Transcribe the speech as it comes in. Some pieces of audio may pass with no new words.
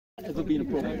ever been a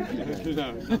problem?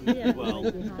 No, well,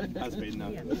 has been,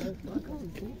 no.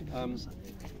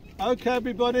 Okay,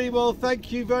 everybody, well,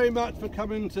 thank you very much for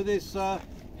coming to this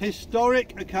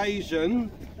historic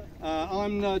occasion.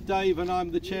 I'm Dave, and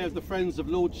I'm the chair of the Friends of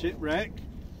Lord Shipwreck,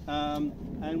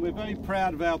 and we're very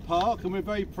proud of our park, and we're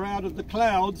very proud of the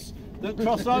clouds that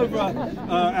cross over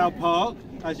our park,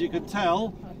 as you could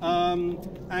tell,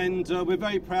 and we're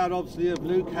very proud, obviously, of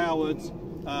Luke Howard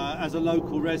as a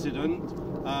local resident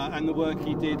and the work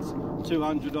he did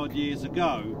 200 odd years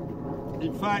ago.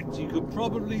 In fact, you could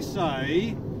probably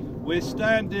say we're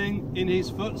standing in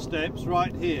his footsteps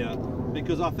right here,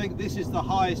 because I think this is the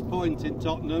highest point in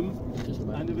Tottenham,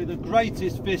 and with the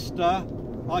greatest vista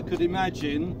I could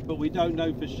imagine, but we don't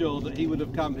know for sure, that he would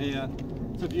have come here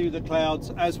to view the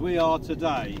clouds as we are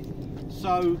today.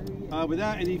 So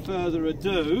without any further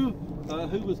ado,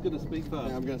 who was going to speak first?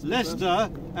 Yeah, I'm going to speak Lester,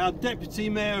 first. Our Deputy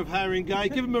Mayor of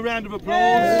Haringey. Give him a round of applause.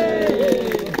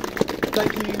 Yay!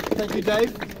 Thank you,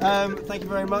 Dave. Thank you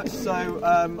very much. So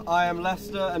I am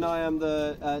Lester, and I am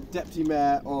the Deputy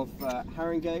Mayor of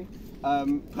Haringey.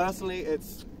 Personally,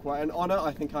 it's quite an honour.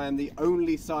 I think I am the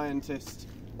only scientist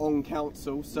on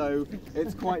council, so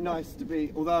it's quite nice to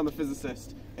be, although I'm a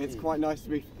physicist, it's quite nice to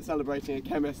be celebrating a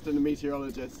chemist and a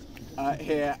meteorologist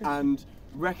here and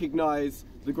recognise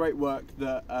the great work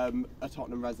that a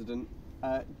Tottenham resident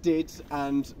did,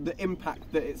 and the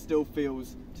impact that it still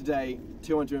feels today,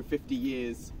 250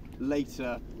 years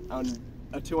later, and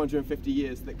 250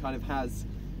 years that kind of has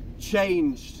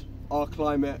changed our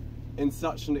climate in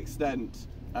such an extent.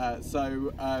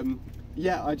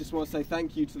 Yeah, I just want to say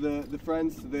thank you to the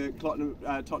friends, to the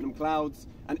Tottenham Clouds,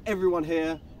 and everyone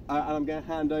here. And I'm going to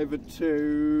hand over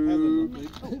to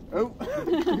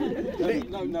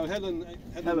Helen. No, Helen.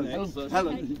 Helen.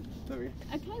 There we go.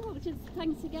 Okay, well, just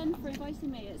thanks again for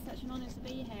inviting me. It's such an honour to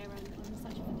be here on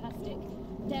such a fantastic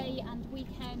day and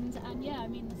weekend. And yeah, I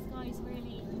mean, the sky's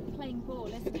really playing ball,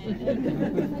 isn't it?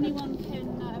 If anyone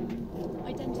can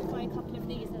identify a couple of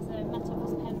these, there's a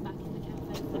Matterhorn pen back in the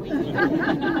cafe for you.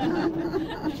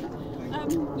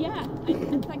 Yeah,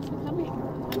 and thanks for coming.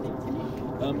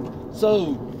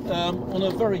 On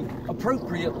a very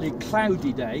appropriately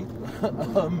cloudy day,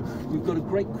 we've got a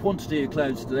great quantity of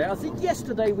clouds today. I think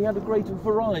yesterday we had a greater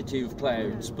variety of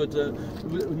clouds, but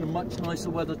much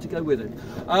nicer weather to go with it.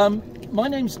 My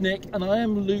name's Nick, and I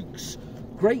am Luke's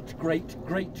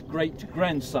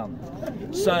great-great-great-great-grandson.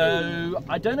 So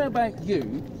I don't know about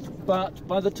you, but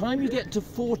by the time you get to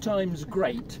 4 times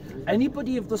great,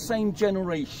 anybody of the same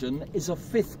generation is a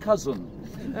 5th cousin.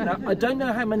 Now, I don't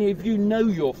know how many of you know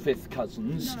your 5th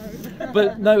cousins,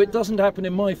 but no, it doesn't happen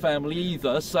in my family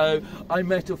either. So I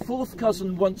met a 4th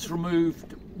cousin once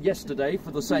removed yesterday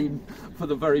for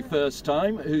the very first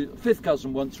time, 5th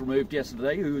cousin once removed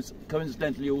yesterday, who was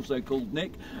coincidentally also called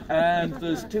Nick, and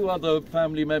there's 2 other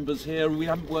family members here. We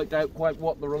haven't worked out quite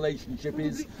what the relationship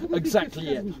is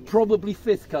exactly yet. Probably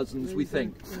 5th cousins, we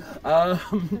think.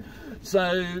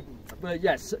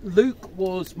 Yes, Luke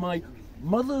was my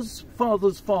mother's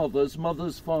father's father's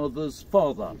mother's father's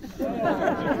father.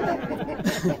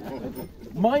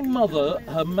 My mother,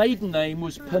 her maiden name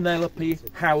was Penelope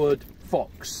Howard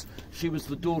Fox. She was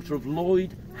the daughter of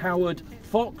Lloyd Howard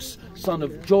Fox, son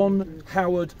of John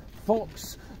Howard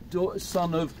Fox,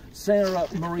 son of Sarah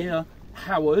Maria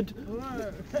Howard,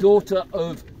 daughter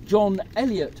of John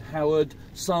Elliot Howard,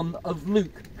 son of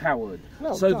Luke Howard.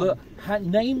 So the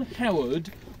name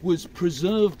Howard was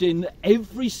preserved in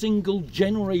every single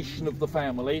generation of the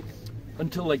family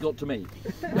until they got to me.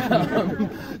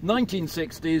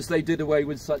 1960s, they did away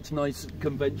with such nice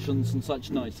conventions and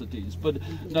such niceties. But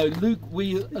no, Luke,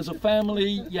 we as a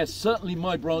family, yes, certainly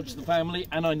my branch of the family,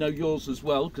 and I know yours as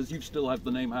well, because you still have the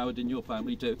name Howard in your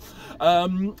family too,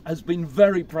 has been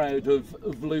very proud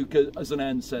of Luke as an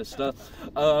ancestor.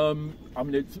 I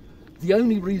mean, it's the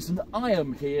only reason I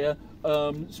am here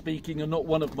speaking and not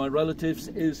one of my relatives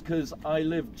is because I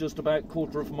live just about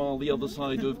 1/4 mile the other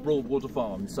side of Broadwater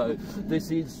Farm, so this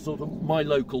is sort of my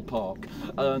local park,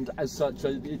 and as such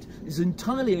it is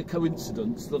entirely a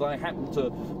coincidence that I happened to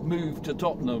move to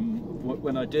Tottenham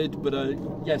when I did, but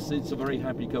yes, it's a very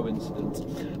happy coincidence.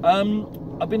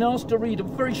 I've been asked to read a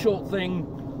very short thing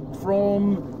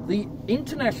from the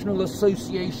International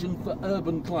Association for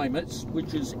Urban Climates,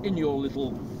 which is in your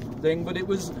little thing, but it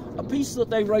was a piece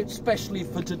that they wrote specially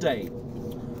for today.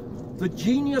 The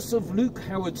genius of Luke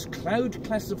Howard's cloud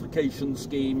classification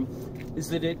scheme is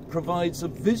that it provides a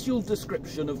visual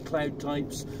description of cloud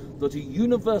types that are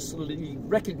universally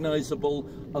recognizable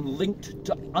and linked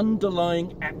to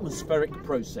underlying atmospheric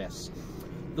process.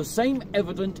 The same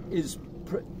evidence is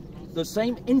The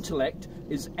same intellect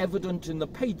is evident in the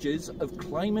pages of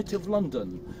Climate of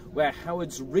London, where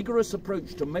Howard's rigorous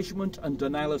approach to measurement and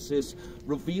analysis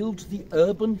revealed the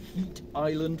urban heat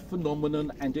island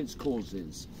phenomenon and its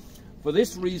causes. For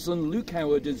this reason, Luke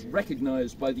Howard is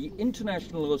recognised by the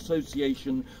International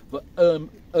Association for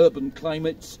Urban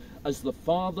Climates as the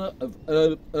father of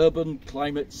urban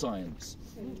climate science.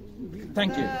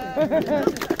 Thank you.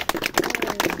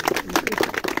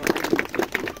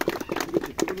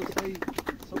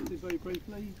 Something very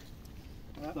briefly.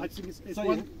 I think it's say,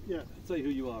 one. Yeah. Say who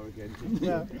you are again.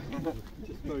 Yeah.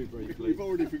 Just very briefly. We've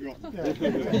already forgotten. Yeah.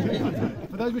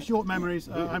 For those with short memories,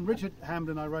 I'm Richard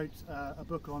Hamden. I wrote a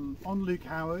book on Luke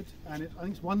Howard, and I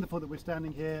think it's wonderful that we're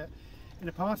standing here in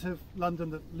a part of London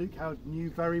that Luke Howard knew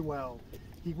very well.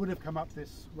 He would have come up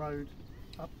this road,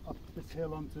 up this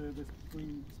hill onto this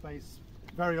green space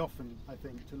very often, I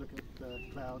think, to look at the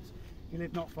clouds. He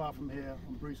lived not far from here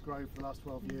on Bruce Grove for the last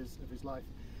 12 years of his life.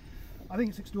 I think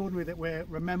it's extraordinary that we're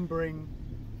remembering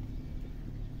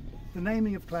the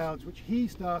naming of clouds, which he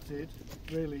started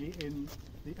really in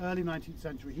the early 19th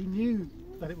century. He knew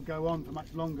that it would go on for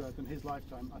much longer than his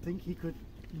lifetime. I think he could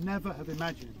never have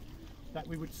imagined that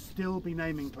we would still be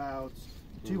naming clouds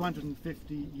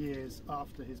 250 years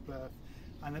after his birth,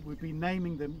 and that we'd be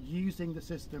naming them using the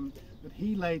system that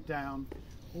he laid down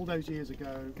all those years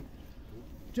ago,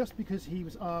 just because he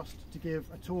was asked to give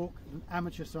a talk at an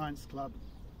amateur science club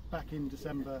back in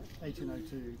December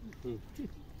 1802.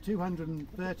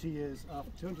 230 years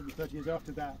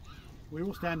after that, we're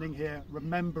all standing here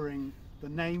remembering the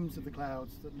names of the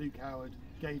clouds that Luke Howard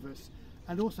gave us,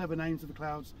 and also the names of the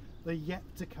clouds that are yet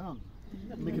to come.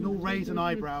 And we can all raise an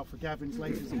eyebrow for Gavin's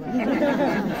latest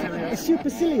about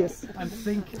supercilious, and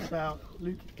think about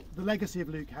the legacy of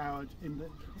Luke Howard in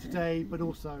today, but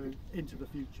also into the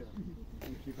future.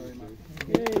 Thank you very much.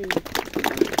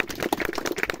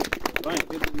 Right,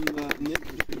 Nick,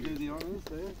 can do the honours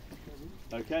there.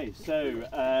 Okay, so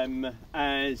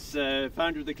as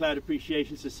founder of the Cloud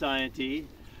Appreciation Society,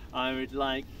 I would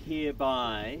like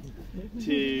hereby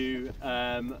to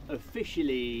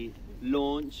officially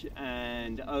launch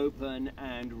and open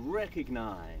and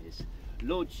recognise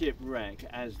Lordship Rec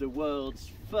as the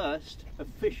world's first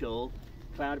official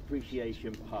Cloud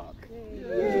Appreciation Park.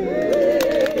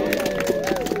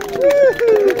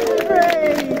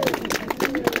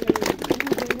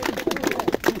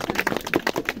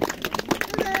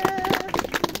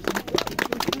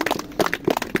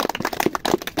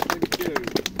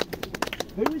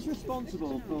 Who is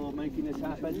responsible for making this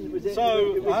happen? Was it,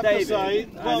 it was I have David, to say,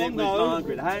 well, and it was no.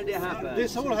 Margaret. How did it happen?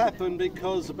 This all happened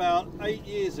because about 8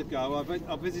 years ago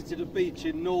I visited a beach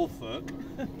in Norfolk,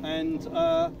 and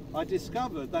I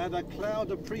discovered they had a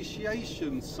cloud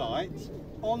appreciation site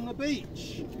on the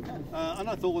beach, and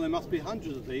I thought, well, there must be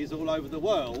hundreds of these all over the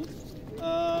world.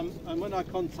 And when I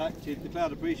contacted the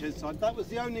Cloud Appreciation site, that was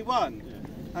the only one.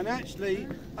 And actually,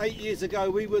 8 years ago,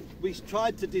 we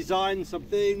tried to design some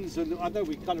things, and I know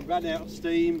we kind of ran out of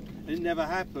steam, and it never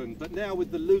happened. But now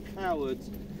with the Luke Howard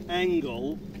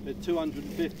angle at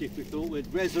 250th, we thought we'd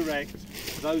resurrect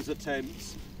those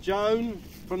attempts. Joan,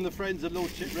 from the Friends of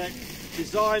Lordship Rec,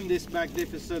 designed this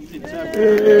magnificent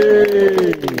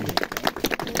interpretation.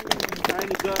 And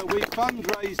we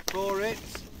fundraised for it,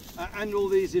 and all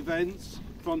these events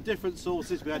from different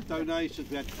sources. We had donations,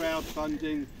 we had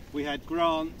crowdfunding, we had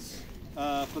grants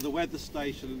for the weather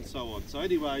station and so on. So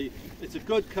anyway, it's a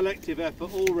good collective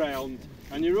effort all round,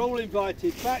 and you're all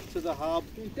invited back to the hub.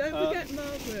 Don't forget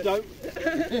Margaret.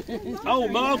 Oh,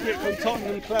 Margaret from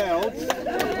Tottenham Clouds.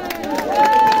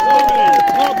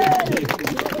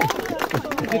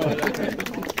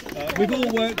 We've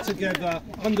all worked together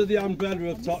under the umbrella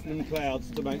of Tottenham Clouds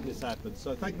to make this happen.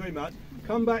 So thank you very much.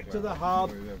 Come back to the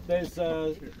hub. There's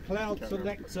Cloud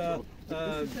Selector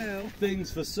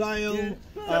things for sale,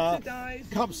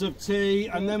 cups of tea,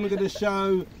 and then we're going to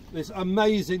show this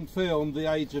amazing film,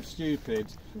 The Age of Stupid,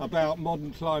 about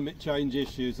modern climate change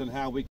issues and how we